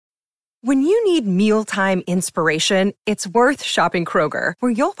When you need mealtime inspiration, it's worth shopping Kroger,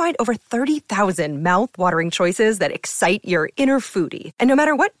 where you'll find over 30,000 mouth-watering choices that excite your inner foodie. And no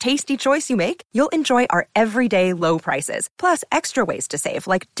matter what tasty choice you make, you'll enjoy our everyday low prices, plus extra ways to save,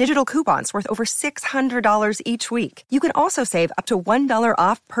 like digital coupons worth over $600 each week. You can also save up to $1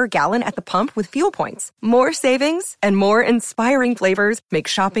 off per gallon at the pump with fuel points. More savings and more inspiring flavors make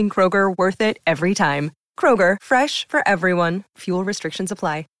shopping Kroger worth it every time. Kroger, fresh for everyone. Fuel restrictions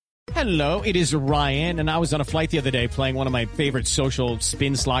apply. Hello, it is Ryan, and I was on a flight the other day playing one of my favorite social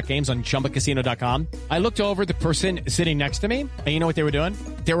spin slot games on ChumbaCasino.com. I looked over at the person sitting next to me, and you know what they were doing?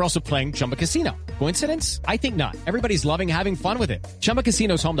 They were also playing Chumba Casino. Coincidence? I think not. Everybody's loving having fun with it. Chumba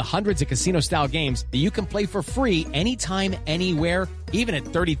Casino is home to hundreds of casino-style games that you can play for free anytime, anywhere, even at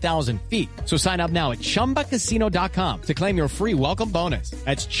 30,000 feet. So sign up now at ChumbaCasino.com to claim your free welcome bonus.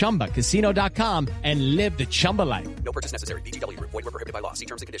 That's ChumbaCasino.com and live the Chumba life. No purchase necessary. VGW. Void where prohibited by law. See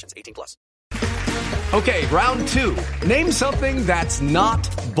terms and conditions. 18+. Okay, round two. Name something that's not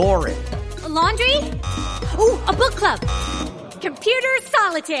boring. A laundry? Ooh, a book club. Computer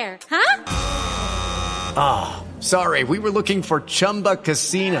solitaire, huh? Ah, sorry. We were looking for Chumba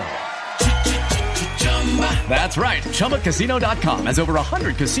Casino. That's right. ChumbaCasino.com has over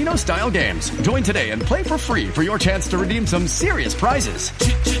 100 casino-style games. Join today and play for free for your chance to redeem some serious prizes.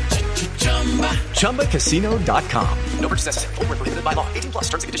 ChumbaCasino.com. No purchase necessary. Void where prohibited by law. 18+.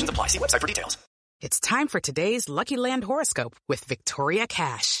 Terms and conditions apply. See website for details. It's time for today's Lucky Land horoscope with Victoria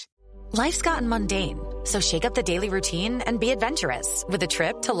Cash. Life's gotten mundane, so shake up the daily routine and be adventurous with a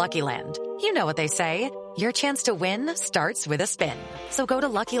trip to Lucky Land. You know what they say. Your chance to win starts with a spin. So go to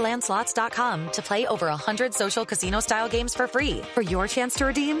LuckyLandSlots.com to play over 100 social casino-style games for free for your chance to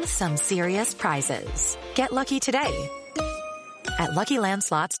redeem some serious prizes. Get lucky today at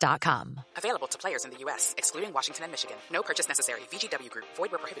LuckyLandSlots.com. Available to players in the U.S., excluding Washington and Michigan. No purchase necessary. VGW Group.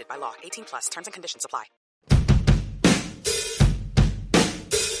 Void where prohibited by law. 18+. Terms and conditions apply.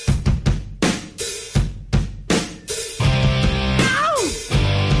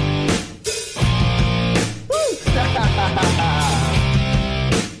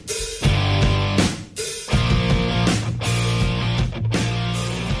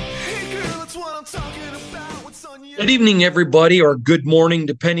 Good evening, everybody, or good morning,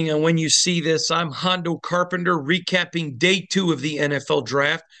 depending on when you see this. I'm Hondo Carpenter, recapping day 2 of the NFL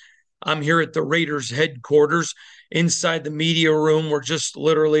Draft. I'm here at the Raiders headquarters inside the media room where just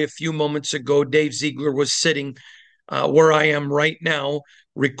literally a few moments ago, Dave Ziegler was sitting where I am right now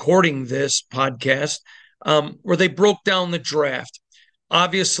recording this podcast, where they broke down the draft.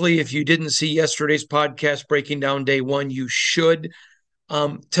 Obviously, if you didn't see yesterday's podcast breaking down day 1, you should.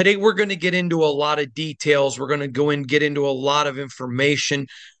 Today, we're going to get into a lot of details. We're going to go and get into a lot of information.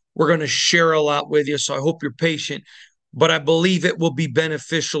 We're going to share a lot with you, so I hope you're patient. But I believe it will be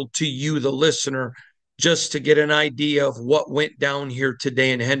beneficial to you, the listener, just to get an idea of what went down here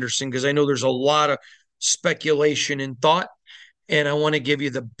today in Henderson, because I know there's a lot of speculation and thought, and I want to give you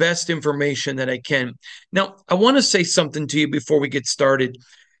the best information that I can. Now, I want to say something to you before we get started.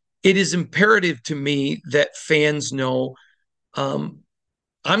 It is imperative to me that fans know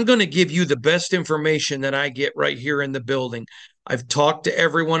I'm going to give you the best information that I get right here in the building. I've talked to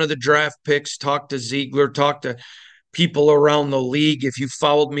every one of the draft picks, talked to Ziegler, talked to people around the league. If you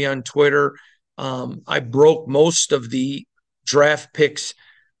followed me on Twitter, I broke most of the draft picks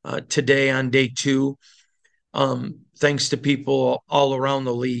today on day 2, thanks to people all around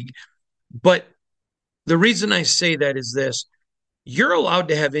the league. But the reason I say that is this. You're allowed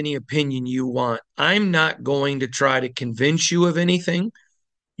to have any opinion you want. I'm not going to try to convince you of anything.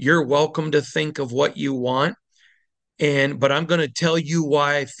 You're welcome to think of what you want. But I'm going to tell you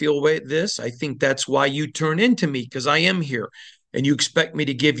why I feel this. I think that's why you turn into me, because I am here and you expect me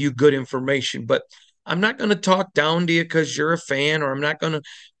to give you good information. But I'm not going to talk down to you because you're a fan, or I'm not going to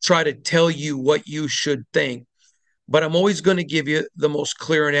try to tell you what you should think. But I'm always going to give you the most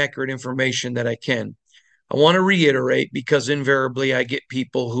clear and accurate information that I can. I want to reiterate, because invariably I get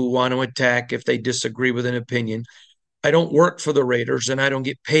people who want to attack if they disagree with an opinion. I don't work for the Raiders, and I don't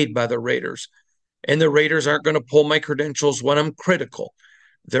get paid by the Raiders. And the Raiders aren't going to pull my credentials when I'm critical.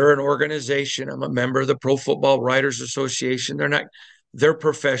 They're an organization. I'm a member of the Pro Football Writers Association. They're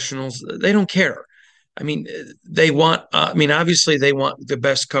professionals. They don't care. I mean, obviously they want the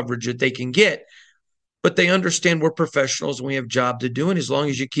best coverage that they can get, but they understand we're professionals and we have a job to do. And as long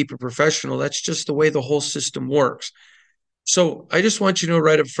as you keep it professional, that's just the way the whole system works. So I just want you to know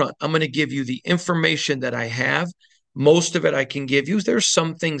right up front, I'm going to give you the information that I have. Most of it I can give you. There's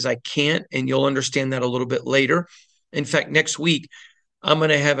some things I can't, and you'll understand that a little bit later. In fact, next week, I'm going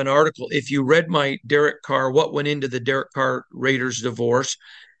to have an article. If you read my Derek Carr, what went into the Derek Carr Raiders divorce,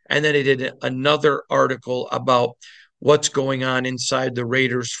 And then I did another article about what's going on inside the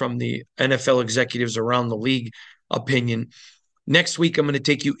Raiders from the NFL executives around the league opinion. Next week, I'm going to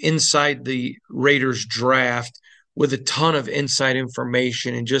take you inside the Raiders draft with a ton of inside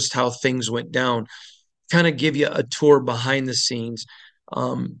information and just how things went down. Kind of give you a tour behind the scenes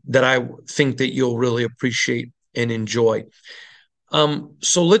that I think that you'll really appreciate and enjoy.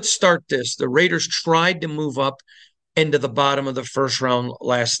 So let's start this. The Raiders tried to move up into the bottom of the first round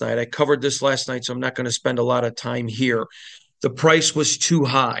last night. I covered this last night, so I'm not going to spend a lot of time here. The price was too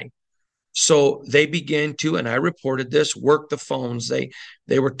high. So they began to, and I reported this, work the phones.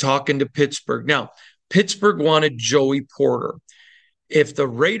 They were talking to Pittsburgh. Now, Pittsburgh wanted Joey Porter. If the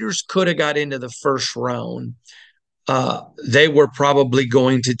Raiders could have got into the first round, they were probably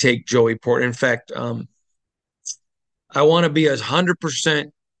going to take Joey Porter. In fact, I want to be as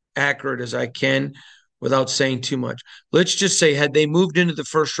 100% accurate as I can without saying too much. Let's just say, had they moved into the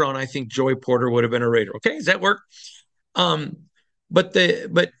first round, I think Joey Porter would have been a Raider. Okay, does that work? But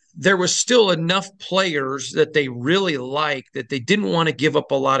there was still enough players that they really liked that they didn't want to give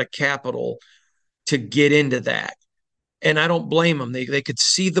up a lot of capital to get into that. And I don't blame them. They could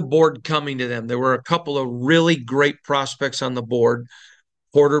see the board coming to them. There were a couple of really great prospects on the board,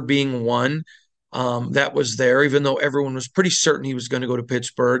 Porter being one that was there, even though everyone was pretty certain he was going to go to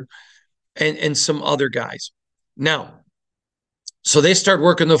Pittsburgh, and some other guys. Now, so they started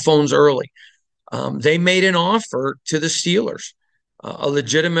working the phones early. They made an offer to the Steelers, a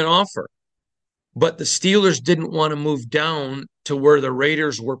legitimate offer. But the Steelers didn't want to move down to where the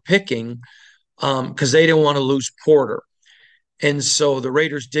Raiders were picking because they didn't want to lose Porter. And so the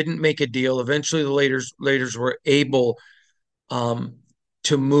Raiders didn't make a deal. Eventually, the Raiders were able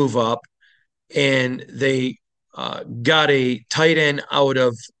to move up, and they got a tight end out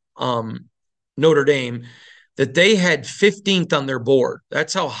of Notre Dame that they had 15th on their board.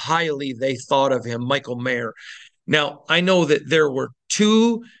 That's how highly they thought of him, Michael Mayer. Now, I know that there were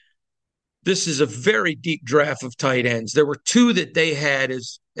two. This is a very deep draft of tight ends. There were two that they had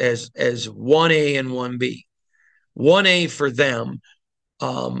as 1A and 1B. 1A for them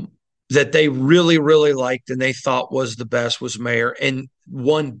that they really, really liked and they thought was the best was Mayer, and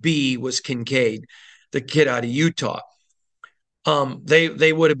 1B was Kincaid, the kid out of Utah.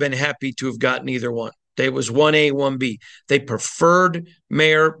 They would have been happy to have gotten either one. They was 1A, 1B. They preferred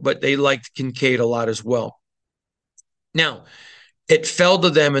Mayer, but they liked Kincaid a lot as well. Now, it fell to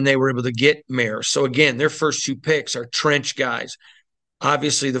them and they were able to get Mayer. So again, their first two picks are trench guys.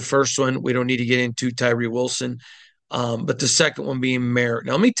 Obviously, the first one, we don't need to get into, Tyree Wilson. But the second one being Mayer.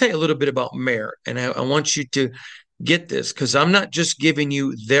 Now, let me tell you a little bit about Mayer, and I want you to get this because I'm not just giving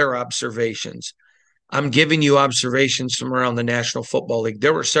you their observations. I'm giving you observations from around the National Football League.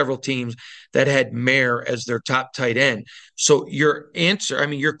 There were several teams that had Mayer as their top tight end. So your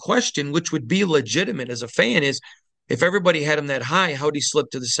question, which would be legitimate as a fan, is if everybody had him that high, how would he slip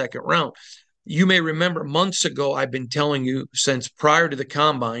to the second round? You may remember months ago, I've been telling you since prior to the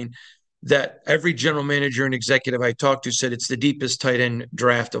combine that every general manager and executive I talked to said it's the deepest tight end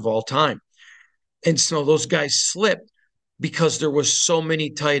draft of all time. And so those guys slipped because there was so many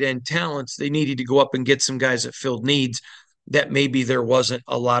tight end talents. They needed to go up and get some guys that filled needs that maybe there wasn't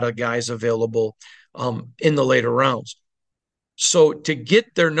a lot of guys available in the later rounds. So to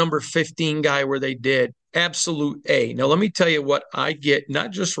get their number 15 guy where they did, absolute A. Now, let me tell you what I get,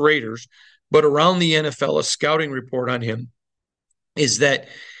 not just Raiders, but around the NFL, a scouting report on him is that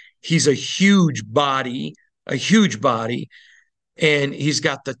he's a huge body, and he's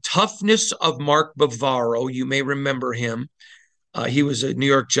got the toughness of Mark Bavaro. You may remember him. He was a New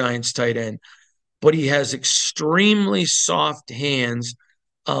York Giants tight end, but he has extremely soft hands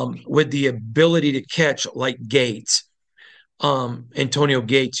with the ability to catch like Gates. Antonio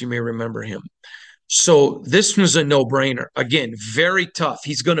Gates, you may remember him. So this was a no-brainer. Again, very tough.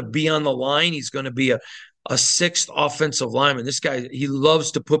 He's going to be on the line. He's going to be a sixth offensive lineman. This guy, he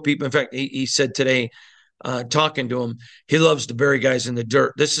loves to put people. In fact, he said today, talking to him, he loves to bury guys in the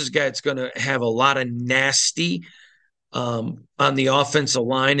dirt. This is a guy that's going to have a lot of nasty on the offensive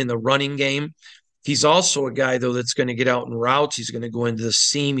line in the running game. He's also a guy, though, that's going to get out in routes. He's going to go into the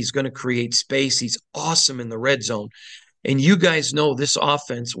seam. He's going to create space. He's awesome in the red zone. And you guys know this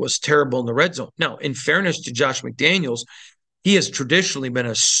offense was terrible in the red zone. Now, in fairness to Josh McDaniels, he has traditionally been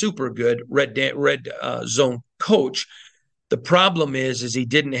a super good red zone coach. The problem is he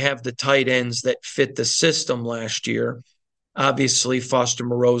didn't have the tight ends that fit the system last year. Obviously, Foster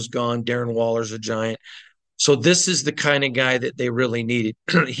Moreau's gone. Darren Waller's a Giant. So this is the kind of guy that they really needed.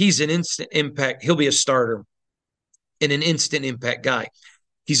 He's an instant impact. He'll be a starter and an instant impact guy.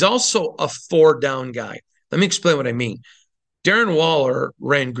 He's also a 4-down guy. Let me explain what I mean. Darren Waller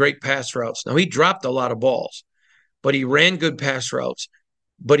ran great pass routes. Now, he dropped a lot of balls, but he ran good pass routes,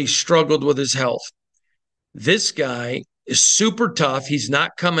 but he struggled with his health. This guy is super tough. He's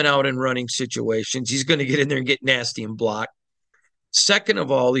not coming out in running situations. He's going to get in there and get nasty and block. Second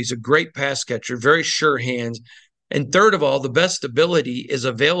of all, he's a great pass catcher, very sure hands. And third of all, the best ability is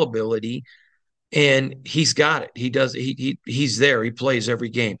availability, and he's got it. He's there. He plays every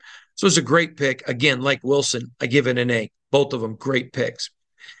game. So it's a great pick. Again, like Wilson, I give it an A. Both of them great picks.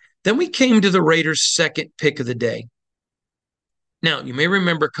 Then we came to the Raiders' second pick of the day. Now, you may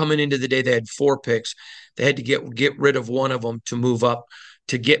remember coming into the day, they had 4 picks. They had to get rid of one of them to move up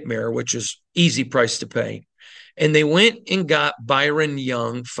to Gitmer, which is easy price to pay. And they went and got Byron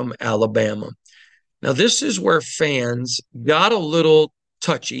Young from Alabama. Now, this is where fans got a little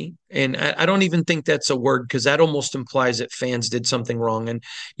touchy, and I don't even think that's a word because that almost implies that fans did something wrong, and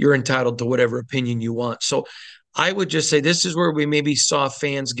you're entitled to whatever opinion you want. So I would just say this is where we maybe saw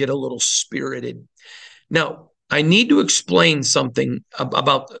fans get a little spirited. Now, I need to explain something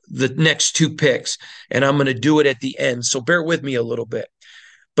about the next 2 picks, and I'm going to do it at the end, so bear with me a little bit.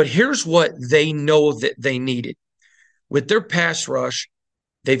 But here's what they know that they needed. With their pass rush,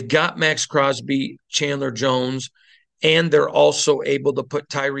 they've got Max Crosby, Chandler Jones, and they're also able to put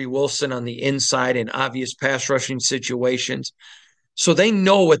Tyree Wilson on the inside in obvious pass rushing situations. So they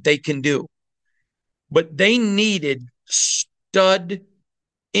know what they can do. But they needed stud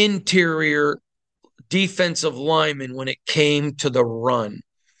interior defensive linemen when it came to the run.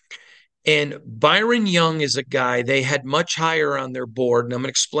 And Byron Young is a guy they had much higher on their board, and I'm going to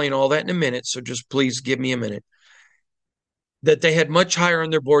explain all that in a minute, so just please give me a minute, that they had much higher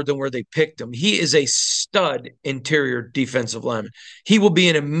on their board than where they picked him. He is a stud interior defensive lineman. He will be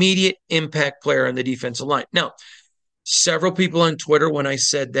an immediate impact player on the defensive line. Now, several people on Twitter, when I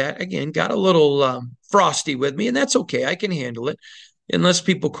said that, again, got a little frosty with me, and that's okay. I can handle it. Unless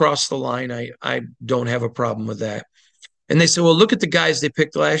people cross the line, I don't have a problem with that. And they said, well, look at the guys they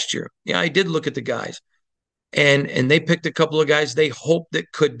picked last year. Yeah, I did look at the guys. And they picked a couple of guys they hoped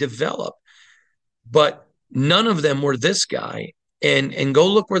that could develop. But none of them were this guy. And go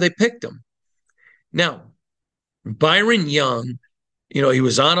look where they picked him. Now, Byron Young, you know, he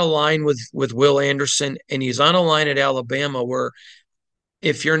was on a line with Will Anderson, and he's on a line at Alabama where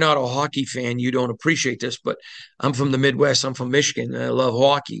if you're not a hockey fan, you don't appreciate this, but I'm from the Midwest. I'm from Michigan, and I love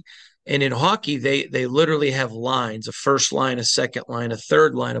hockey. And in hockey, they literally have lines, a first line, a second line, a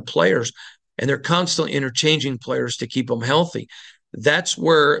third line of players, and they're constantly interchanging players to keep them healthy. That's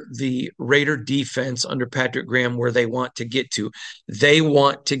where the Raider defense under Patrick Graham, where they want to get to. They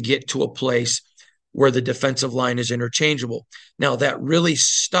want to get to a place where the defensive line is interchangeable. Now, that really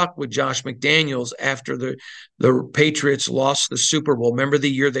stuck with Josh McDaniels after the Patriots lost the Super Bowl. Remember the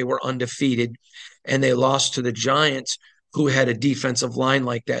year they were undefeated and they lost to the Giants, who had a defensive line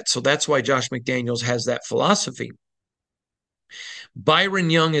like that. So that's why Josh McDaniels has that philosophy. Byron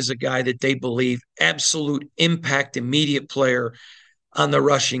Young is a guy that they believe absolute impact, immediate player on the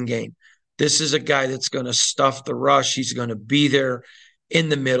rushing game. This is a guy that's going to stuff the rush. He's going to be there in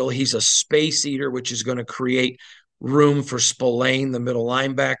the middle. He's a space eater, which is going to create room for Spillane, the middle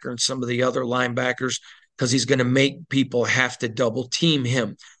linebacker, and some of the other linebackers, because he's going to make people have to double team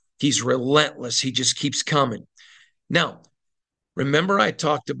him. He's relentless. He just keeps coming. Now, remember I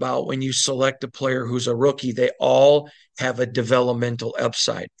talked about when you select a player who's a rookie, they all have a developmental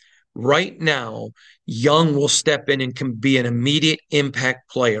upside. Right now, Young will step in and can be an immediate impact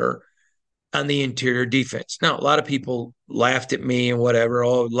player on the interior defense. Now, a lot of people laughed at me and whatever.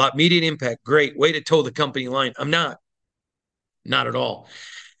 Oh, immediate impact, great. Way to toe the company line. I'm not at all.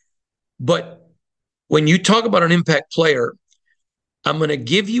 But when you talk about an impact player, I'm going to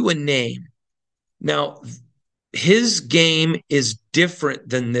give you a name. Now, his game is different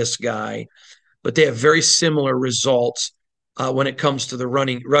than this guy, but they have very similar results when it comes to the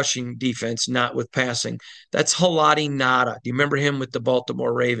rushing defense, not with passing. That's Haloti Ngata. Do you remember him with the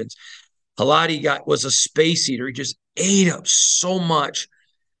Baltimore Ravens? Haloti was a space eater. He just ate up so much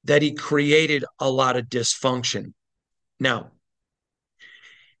that he created a lot of dysfunction. Now,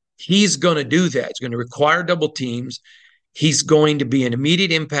 he's going to do that. He's going to require double teams. He's going to be an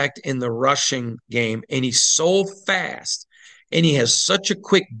immediate impact in the rushing game, and he's so fast, and he has such a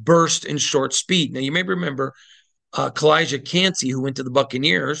quick burst and short speed. Now, you may remember Kalijah Kancey, who went to the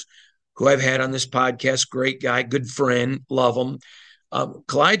Buccaneers, who I've had on this podcast, great guy, good friend, love him.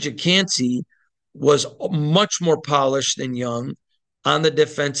 Kalijah Kancey was much more polished than Young on the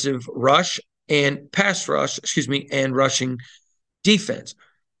defensive rush and pass rush, and rushing defense.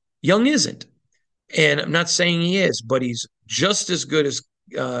 Young isn't. And I'm not saying he is, but he's just as good as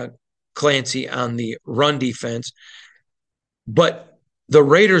Clancy on the run defense. But the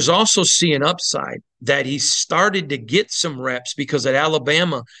Raiders also see an upside that he started to get some reps because at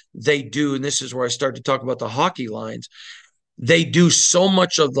Alabama, they do, and this is where I start to talk about the hockey lines, they do so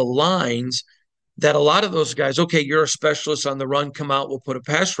much of the lines that a lot of those guys, okay, you're a specialist on the run, come out, we'll put a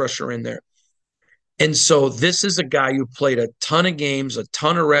pass rusher in there. And so this is a guy who played a ton of games, a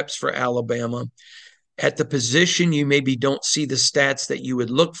ton of reps for Alabama. At the position, you maybe don't see the stats that you would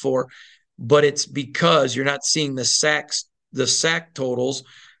look for, but it's because you're not seeing the sack totals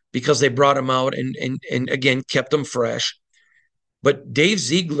because they brought him out and again kept him fresh. But Dave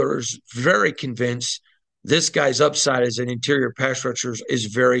Ziegler's very convinced this guy's upside as an interior pass rusher is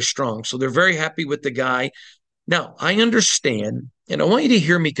very strong. So they're very happy with the guy. Now, I understand, and I want you to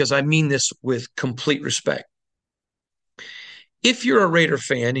hear me because I mean this with complete respect. If you're a Raider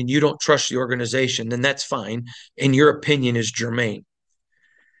fan and you don't trust the organization, then that's fine, and your opinion is germane.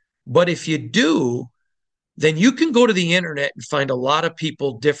 But if you do, then you can go to the internet and find a lot of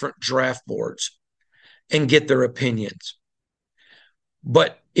people, different draft boards, and get their opinions.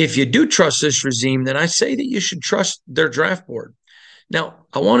 But if you do trust this regime, then I say that you should trust their draft board. Now,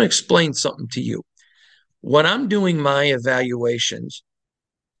 I want to explain something to you. When I'm doing my evaluations,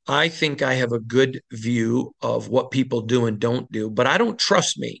 I think I have a good view of what people do and don't do, but I don't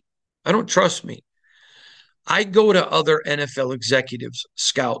trust me. I don't trust me. I go to other NFL executives,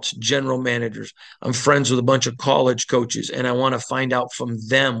 scouts, general managers. I'm friends with a bunch of college coaches, and I want to find out from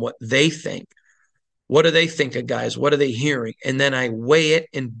them what they think. What do they think of guys? What are they hearing? And then I weigh it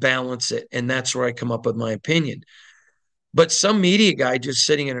and balance it, and that's where I come up with my opinion. But some media guy just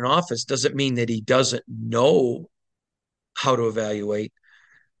sitting in an office doesn't mean that he doesn't know how to evaluate,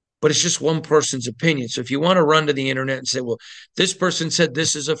 but it's just one person's opinion. So if you want to run to the internet and say, well, this person said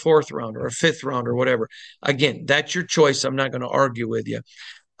this is a fourth round or a fifth round or whatever, again, that's your choice. I'm not going to argue with you.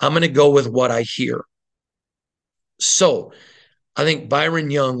 I'm going to go with what I hear. So I think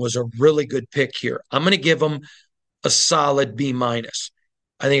Byron Young was a really good pick here. I'm going to give him a solid B minus.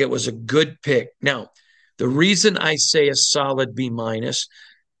 I think it was a good pick. Now, the reason I say a solid B minus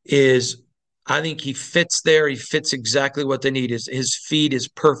is I think he fits there. He fits exactly what they need. His feed is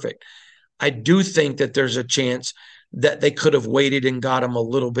perfect. I do think that there's a chance that they could have waited and got him a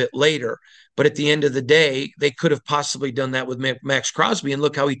little bit later. But at the end of the day, they could have possibly done that with Max Crosby, and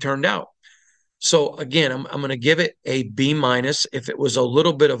look how he turned out. So again, I'm going to give it a B minus. If it was a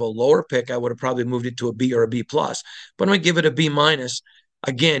little bit of a lower pick, I would have probably moved it to a B or a B plus. But I'm going to give it a B minus.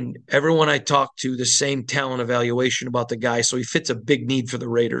 Again, everyone I talk to, the same talent evaluation about the guy. So he fits a big need for the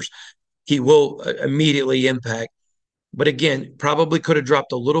Raiders. He will immediately impact. But again, probably could have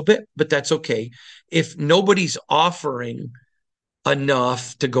dropped a little bit, but that's okay. If nobody's offering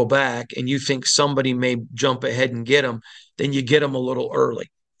enough to go back and you think somebody may jump ahead and get him, then you get him a little early.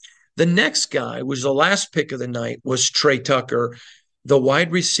 The next guy was the last pick of the night was Trey Tucker, the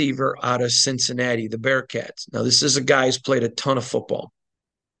wide receiver out of Cincinnati, the Bearcats. Now, this is a guy who's played a ton of football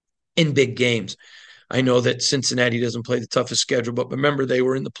in big games. I know that Cincinnati doesn't play the toughest schedule, but remember, they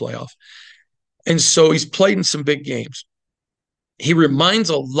were in the playoff. And so he's played in some big games. He reminds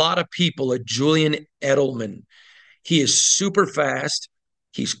a lot of people of Julian Edelman. He is super fast.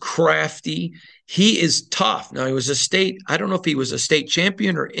 He's crafty. He is tough. Now, he was I don't know if he was a state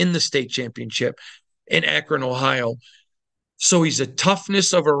champion or in the state championship in Akron, Ohio. So he's a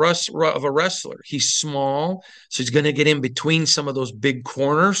toughness of a wrestler. He's small, so he's going to get in between some of those big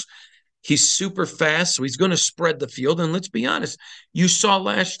corners. He's super fast, so he's going to spread the field. And let's be honest, you saw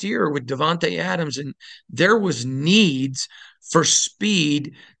last year with Davante Adams, and there was needs for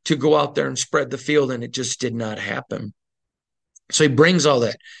speed to go out there and spread the field, and it just did not happen. So he brings all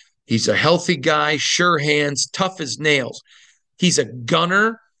that. He's a healthy guy, sure hands, tough as nails. He's a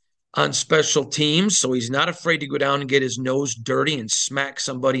gunner on special teams, so he's not afraid to go down and get his nose dirty and smack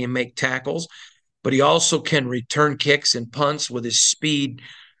somebody and make tackles. But he also can return kicks and punts with his speed.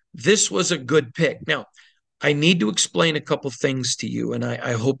 This was a good pick. Now, I need to explain a couple things to you, and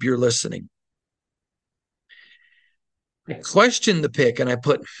I hope you're listening. I questioned the pick, and I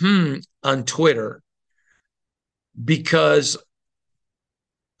put on Twitter because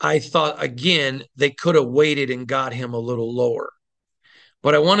I thought, again, they could have waited and got him a little lower.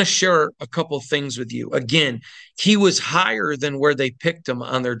 But I want to share a couple things with you. Again, he was higher than where they picked him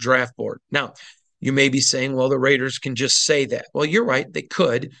on their draft board. Now, you may be saying, well, the Raiders can just say that. Well, you're right. They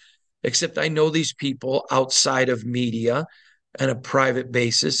could, except I know these people outside of media on a private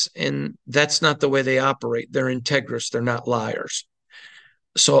basis, and that's not the way they operate. They're integrous. They're not liars.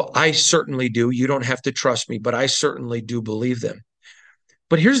 So I certainly do. You don't have to trust me, but I certainly do believe them.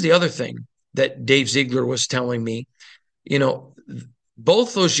 But here's the other thing that Dave Ziegler was telling me. You know,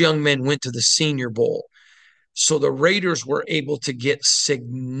 both those young men went to the Senior Bowl. So the Raiders were able to get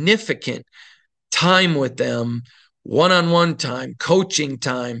significant time with them, one-on-one time, coaching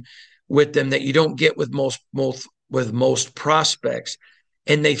time with them that you don't get with most prospects.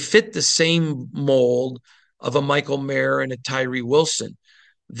 And they fit the same mold of a Michael Mayer and a Tyree Wilson.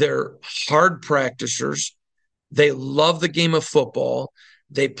 They're hard practicers. They love the game of football.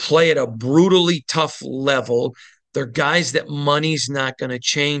 They play at a brutally tough level. They're guys that money's not going to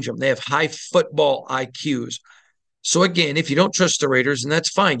change them. They have high football IQs. So again, if you don't trust the Raiders, and that's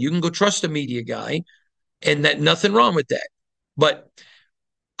fine, you can go trust a media guy, and that nothing wrong with that. But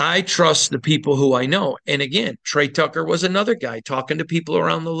I trust the people who I know. And again, Trey Tucker was another guy talking to people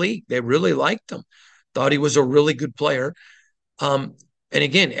around the league. They really liked him, thought he was a really good player. And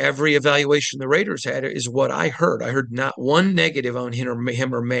again, every evaluation the Raiders had is what I heard. I heard not one negative on him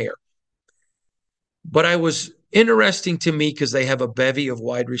or Mayer. But I was interesting to me because they have a bevy of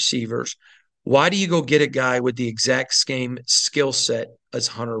wide receivers. Why do you go get a guy with the exact same skill set as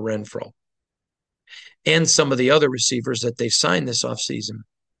Hunter Renfrow and some of the other receivers that they signed this offseason?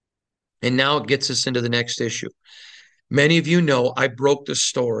 And now it gets us into the next issue. Many of you know I broke the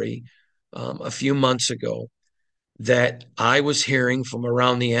story a few months ago that I was hearing from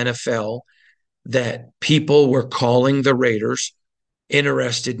around the NFL that people were calling the Raiders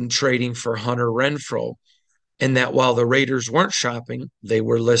interested in trading for Hunter Renfrow, and that while the Raiders weren't shopping, they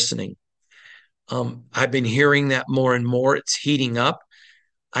were listening. I've been hearing that more and more. It's heating up.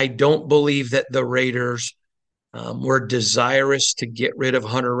 I don't believe that the Raiders were desirous to get rid of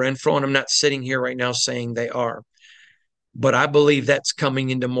Hunter Renfrow, and I'm not sitting here right now saying they are. But I believe that's coming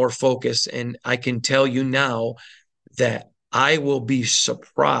into more focus, and I can tell you now that I will be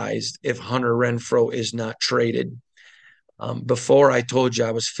surprised if Hunter Renfrow is not traded. Before I told you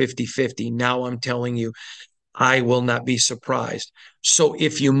I was 50-50. Now I'm telling you I will not be surprised. So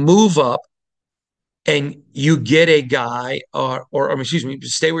if you move up and you get a guy, or excuse me,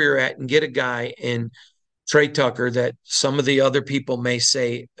 stay where you're at and get a guy in Trey Tucker that some of the other people may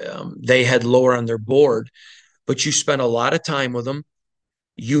say they had lower on their board, but you spent a lot of time with him.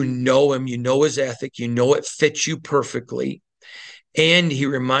 You know him, you know his ethic, you know it fits you perfectly. And he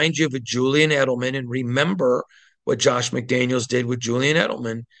reminds you of a Julian Edelman. And remember what Josh McDaniels did with Julian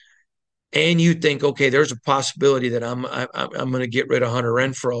Edelman. And you think, okay, there's a possibility that I'm going to get rid of Hunter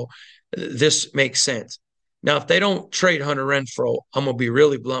Renfrow. This makes sense. Now, if they don't trade Hunter Renfrow, I'm going to be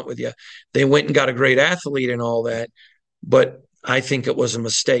really blunt with you. They went and got a great athlete and all that, but I think it was a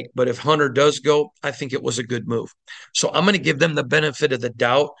mistake. But if Hunter does go, I think it was a good move. So I'm going to give them the benefit of the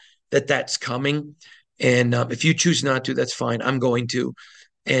doubt that that's coming. And if you choose not to, that's fine. I'm going to.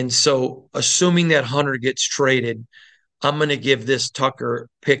 And so assuming that Hunter gets traded, I'm going to give this Tucker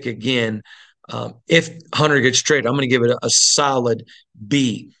pick again. If Hunter gets traded, I'm going to give it a solid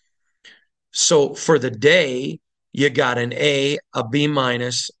B. So for the day, you got an A, a B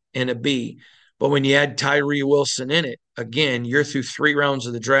minus, and a B. But when you add Tyree Wilson in it, again, you're through 3 rounds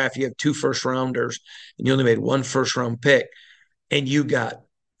of the draft. You have 2 first-rounders, and you only made 1 first-round pick, and you got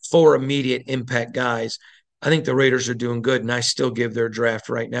 4 immediate impact guys. I think the Raiders are doing good, and I still give their draft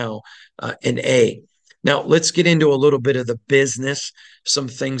right now an A. Now, let's get into a little bit of the business, some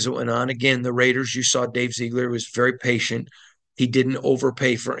things that went on. Again, the Raiders, you saw Dave Ziegler was very patient. He didn't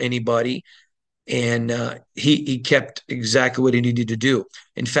overpay for anybody, and he kept exactly what he needed to do.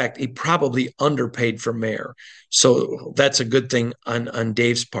 In fact, he probably underpaid for Mayer. So that's a good thing on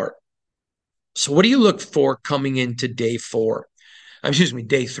Dave's part. So what do you look for coming into day 3,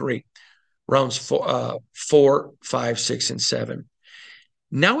 rounds 4, 5, 6, and 7?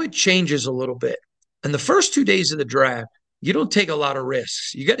 Now it changes a little bit. In the first 2 days of the draft, you don't take a lot of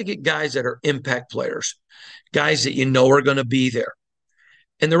risks. You got to get guys that are impact players, guys that you know are going to be there.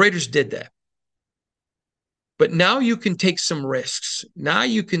 And the Raiders did that. But now you can take some risks. Now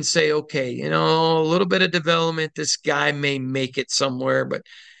you can say, okay, a little bit of development. This guy may make it somewhere, but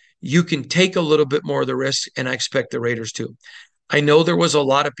you can take a little bit more of the risk, and I expect the Raiders to. I know there was a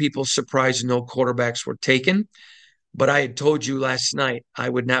lot of people surprised no quarterbacks were taken, but I had told you last night I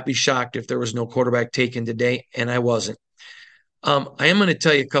would not be shocked if there was no quarterback taken today, and I wasn't. I am going to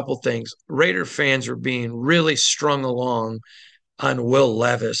tell you a couple things. Raider fans were being really strung along on Will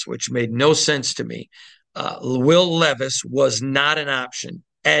Levis, which made no sense to me. Will Levis was not an option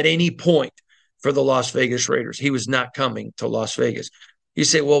at any point for the Las Vegas Raiders. He was not coming to Las Vegas. You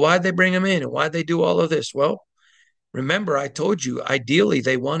say, well, why'd they bring him in and why'd they do all of this? Well, remember, I told you, ideally,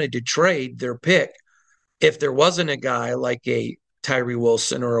 they wanted to trade their pick if there wasn't a guy like a Tyree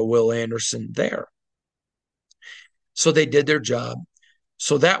Wilson or a Will Anderson there. So they did their job.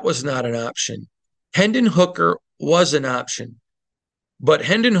 So that was not an option. Hendon Hooker was an option. But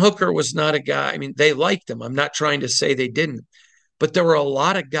Hendon Hooker was not a guy. I mean, they liked him. I'm not trying to say they didn't, but there were a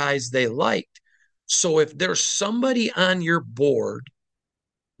lot of guys they liked. So if there's somebody on your board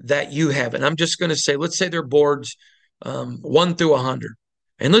that you have, and I'm just going to say, let's say their boards 1 through 100,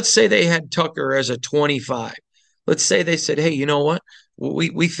 and let's say they had Tucker as a 25. Let's say they said, hey, you know what?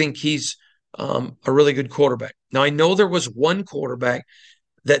 We think he's a really good quarterback. Now, I know there was one quarterback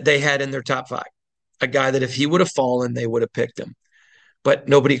that they had in their top 5, a guy that if he would have fallen, they would have picked him, but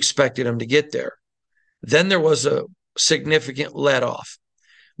nobody expected him to get there. Then there was a significant let off.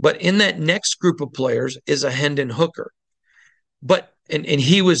 But in that next group of players is a Hendon Hooker. But and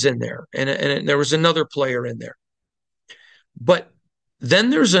he was in there, and there was another player in there. But then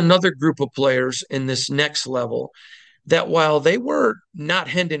there's another group of players in this next level that while they were not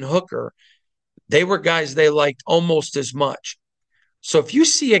Hendon Hooker, they were guys they liked almost as much. So if you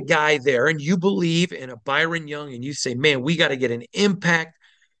see a guy there and you believe in a Byron Young and you say, man, we got to get an impact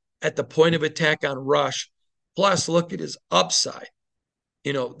at the point of attack on rush, plus look at his upside.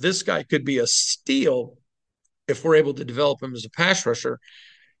 You know, this guy could be a steal if we're able to develop him as a pass rusher.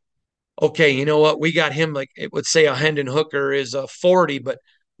 Okay, you know what? We got him like it would say a Hendon Hooker is a 40, but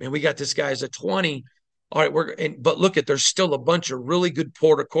man, we got this guy as a 20. All right, but look at there's still a bunch of really good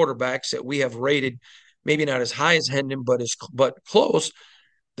quarterbacks that we have rated, maybe not as high as Hendon, but close.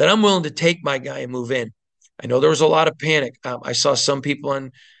 That I'm willing to take my guy and move in. I know there was a lot of panic. I saw some people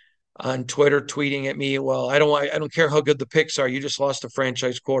on Twitter tweeting at me, well, I don't care how good the picks are. You just lost a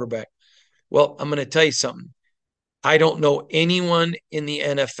franchise quarterback. Well, I'm going to tell you something. I don't know anyone in the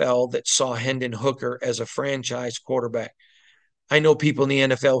NFL that saw Hendon Hooker as a franchise quarterback. I know people in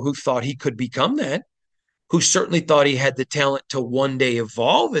the NFL who thought he could become that, who certainly thought he had the talent to one day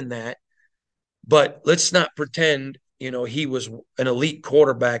evolve in that. But let's not pretend, he was an elite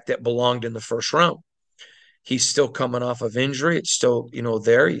quarterback that belonged in the first round. He's still coming off of injury. It's still,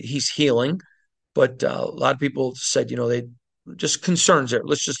 there. He's healing. But a lot of people said, they just concerns there.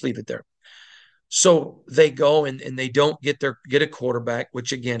 Let's just leave it there. So they go and they don't get a quarterback,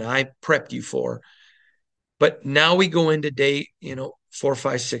 which again, I prepped you for. But now we go into day, 4,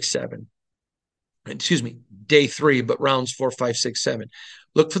 5, 6, 7. Excuse me, day 3, but rounds 4, 5, 6, 7.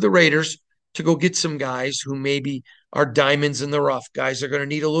 Look for the Raiders to go get some guys who maybe are diamonds in the rough. Guys are going to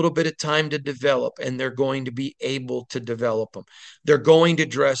need a little bit of time to develop, and they're going to be able to develop them. They're going to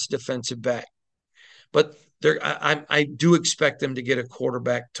dress defensive back. But I do expect them to get a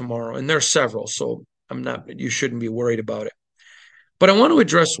quarterback tomorrow, and there's several, so you shouldn't be worried about it. But I want to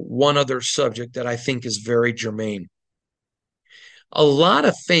address one other subject that I think is very germane. A lot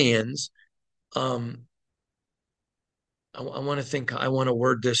of fans, I want to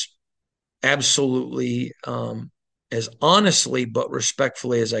word this absolutely as honestly but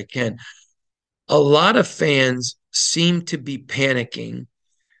respectfully as I can. A lot of fans seem to be panicking.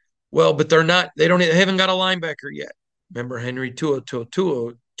 Well, but they haven't got a linebacker yet. Remember, Henry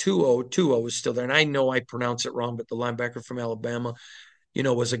To'oTo'o was still there. And I know I pronounce it wrong, but the linebacker from Alabama,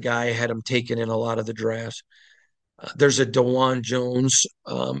 was a guy I had him taken in a lot of the drafts. There's a DeJuan Jones,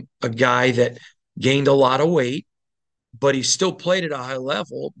 a guy that gained a lot of weight, but he still played at a high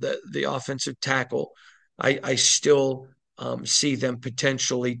level, the offensive tackle. I still see them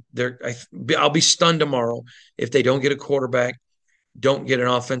potentially I'll be stunned tomorrow if they don't get a quarterback, don't get an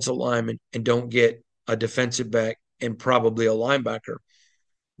offensive lineman, and don't get a defensive back and probably a linebacker.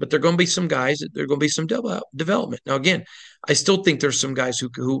 But there are going to be some guys, there are going to be some development. Now, again, I still think there's some guys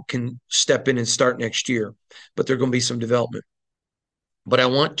who can step in and start next year, but there are going to be some development. But I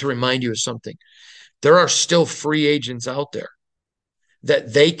want to remind you of something. There are still free agents out there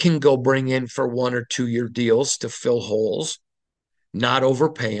that they can go bring in for 1 or 2 year deals to fill holes, not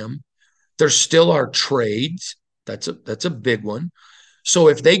overpay them. There still are trades. That's a big one. So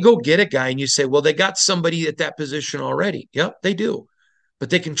if they go get a guy and you say, well, they got somebody at that position already. Yep, they do. But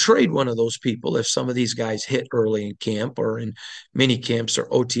they can trade one of those people if some of these guys hit early in camp or in mini camps or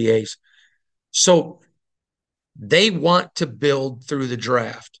OTAs. So they want to build through the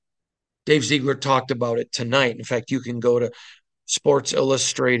draft. Dave Ziegler talked about it tonight. In fact, you can go to Sports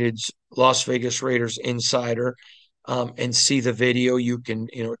Illustrated's Las Vegas Raiders Insider and see the video. You can,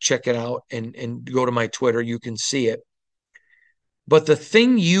 check it out and go to my Twitter. You can see it. But the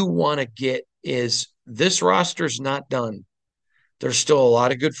thing you want to get is this roster's not done. There's still a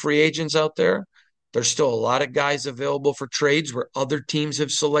lot of good free agents out there. There's still a lot of guys available for trades where other teams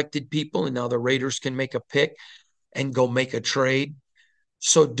have selected people, and now the Raiders can make a pick and go make a trade.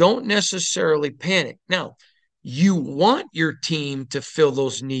 So don't necessarily panic. Now, you want your team to fill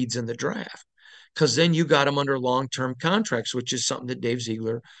those needs in the draft because then you got them under long-term contracts, which is something that Dave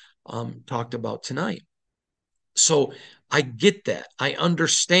Ziegler talked about tonight. So I get that. I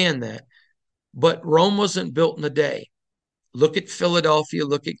understand that. But Rome wasn't built in a day. Look at Philadelphia,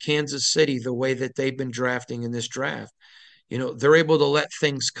 look at Kansas City, the way that they've been drafting in this draft. They're able to let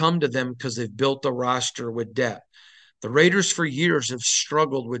things come to them because they've built a roster with depth. The Raiders for years have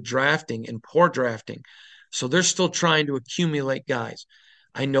struggled with drafting and poor drafting. So they're still trying to accumulate guys.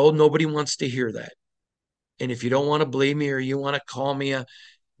 I know nobody wants to hear that. And if you don't want to believe me or you want to call me a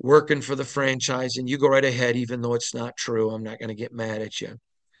working for the franchise, and you go right ahead, even though it's not true, I'm not going to get mad at you.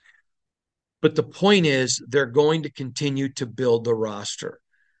 But the point is, they're going to continue to build the roster.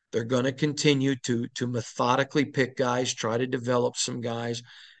 They're going to continue to methodically pick guys, try to develop some guys,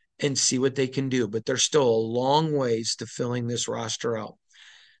 and see what they can do. But there's still a long ways to filling this roster out.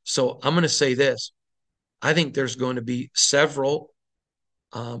 So I'm going to say this. I think there's going to be several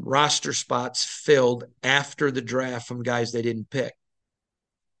roster spots filled after the draft from guys they didn't pick.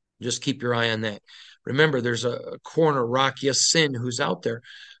 Just keep your eye on that. Remember, there's a corner, Rock Ya-Sin, who's out there.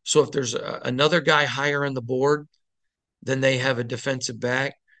 So if there's another guy higher on the board than they have a defensive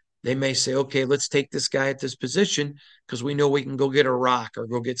back, they may say, okay, let's take this guy at this position because we know we can go get a Rock or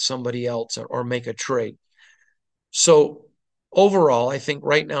go get somebody else or make a trade. So overall, I think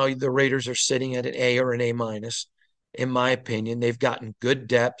right now the Raiders are sitting at an A or an A-. In my opinion. They've gotten good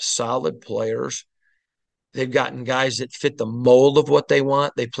depth, solid players. They've gotten guys that fit the mold of what they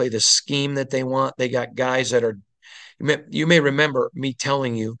want. They play the scheme that they want. They got guys that are – you may remember me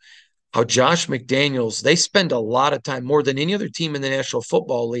telling you how Josh McDaniels, they spend a lot of time, more than any other team in the National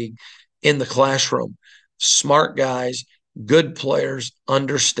Football League, in the classroom. Smart guys, good players,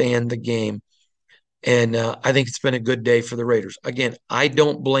 understand the game. And I think it's been a good day for the Raiders. Again, I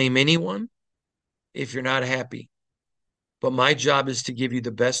don't blame anyone if you're not happy. But my job is to give you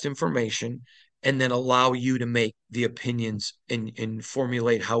the best information and then allow you to make the opinions and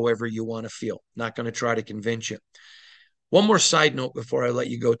formulate however you want to feel. Not going to try to convince you. One more side note before I let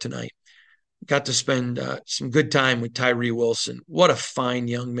you go tonight. Got to spend some good time with Tyree Wilson. What a fine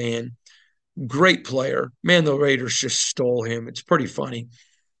young man. Great player. Man, the Raiders just stole him. It's pretty funny.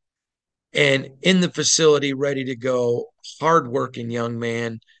 And in the facility, ready to go, hardworking young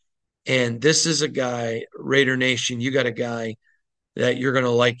man. And this is a guy, Raider Nation, you got a guy that you're going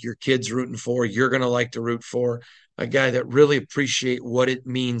to like your kids rooting for. You're going to like to root for. A guy that really appreciate what it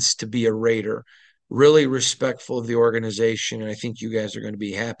means to be a Raider. Really respectful of the organization. And I think you guys are going to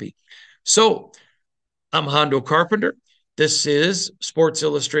be happy. So I'm Hondo Carpenter. This is Sports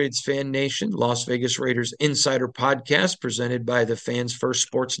Illustrated's Fan Nation, Las Vegas Raiders Insider Podcast, presented by the Fans First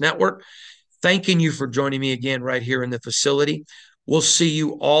Sports Network. Thanking you for joining me again right here in the facility. We'll see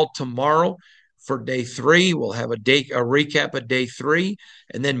you all tomorrow for day 3. We'll have a recap of day 3.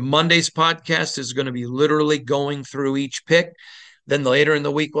 And then Monday's podcast is going to be literally going through each pick. Then later in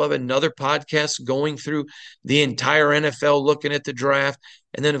the week, we'll have another podcast going through the entire NFL, looking at the draft.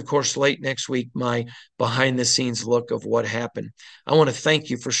 And then, of course, late next week, my behind-the-scenes look of what happened. I want to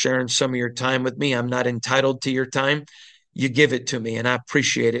thank you for sharing some of your time with me. I'm not entitled to your time. You give it to me, and I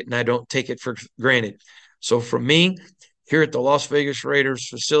appreciate it, and I don't take it for granted. So from me, here at the Las Vegas Raiders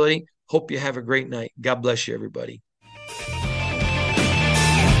facility, hope you have a great night. God bless you, everybody.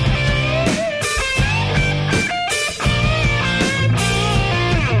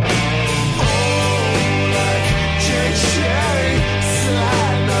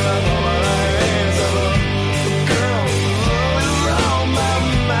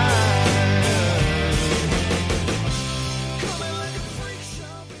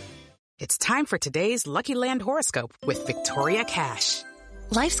 It's time for today's Lucky Land horoscope with Victoria Cash.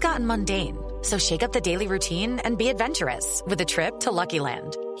 Life's gotten mundane, so shake up the daily routine and be adventurous with a trip to Lucky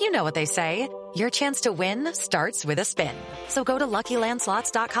Land. You know what they say, your chance to win starts with a spin. So go to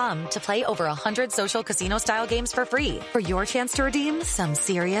LuckyLandSlots.com to play over 100 social casino-style games for free for your chance to redeem some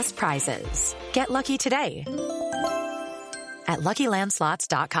serious prizes. Get lucky today at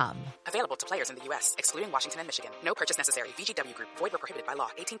LuckyLandSlots.com. Available to players in the U.S., excluding Washington and Michigan. No purchase necessary. VGW Group. Void where prohibited by law.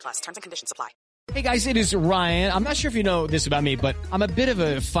 18+. Terms and conditions apply. Hey guys, it is Ryan. I'm not sure if you know this about me, but I'm a bit of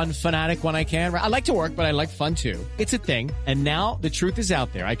a fun fanatic when I can. I like to work, but I like fun too. It's a thing. And now the truth is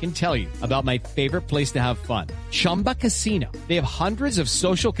out there. I can tell you about my favorite place to have fun. Chumba Casino. They have hundreds of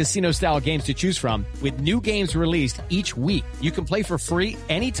social casino style games to choose from with new games released each week. You can play for free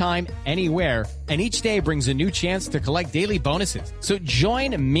anytime, anywhere. And each day brings a new chance to collect daily bonuses. So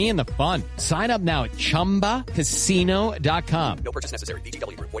join me in the fun. Sign up now at ChumbaCasino.com. No purchase necessary.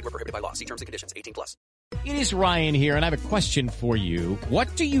 VGW Group. Void where prohibited by law. See terms and conditions. 18+. It is Ryan here, and I have a question for you.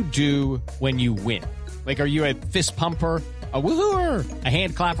 What do you do when you win? Like, are you a fist pumper? A woohooer, a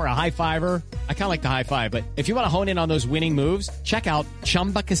hand clapper, a high fiver. I kind of like the high five, but if you want to hone in on those winning moves, check out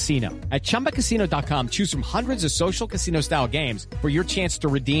Chumba Casino. At ChumbaCasino.com, choose from hundreds of social casino style games for your chance to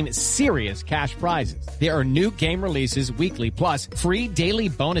redeem serious cash prizes. There are new game releases weekly, plus free daily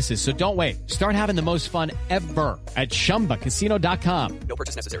bonuses. So don't wait. Start having the most fun ever at ChumbaCasino.com. No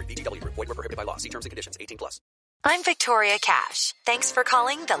purchase necessary. VGW Group. Void where prohibited by law. See terms and conditions. 18+. I'm Victoria Cash. Thanks for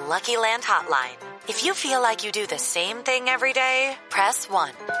calling the Lucky Land Hotline. If you feel like you do the same thing every day, press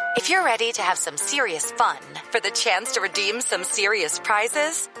 1. If you're ready to have some serious fun for the chance to redeem some serious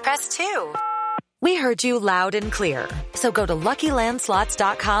prizes, press 2. We heard you loud and clear. So go to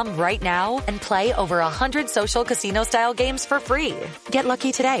LuckyLandSlots.com right now and play over 100 social casino-style games for free. Get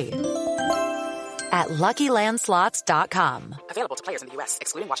lucky today at LuckyLandSlots.com. Available to players in the U.S.,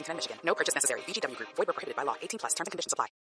 excluding Washington and Michigan. No purchase necessary. VGW Group. Void where prohibited by law. 18+. Terms and conditions apply.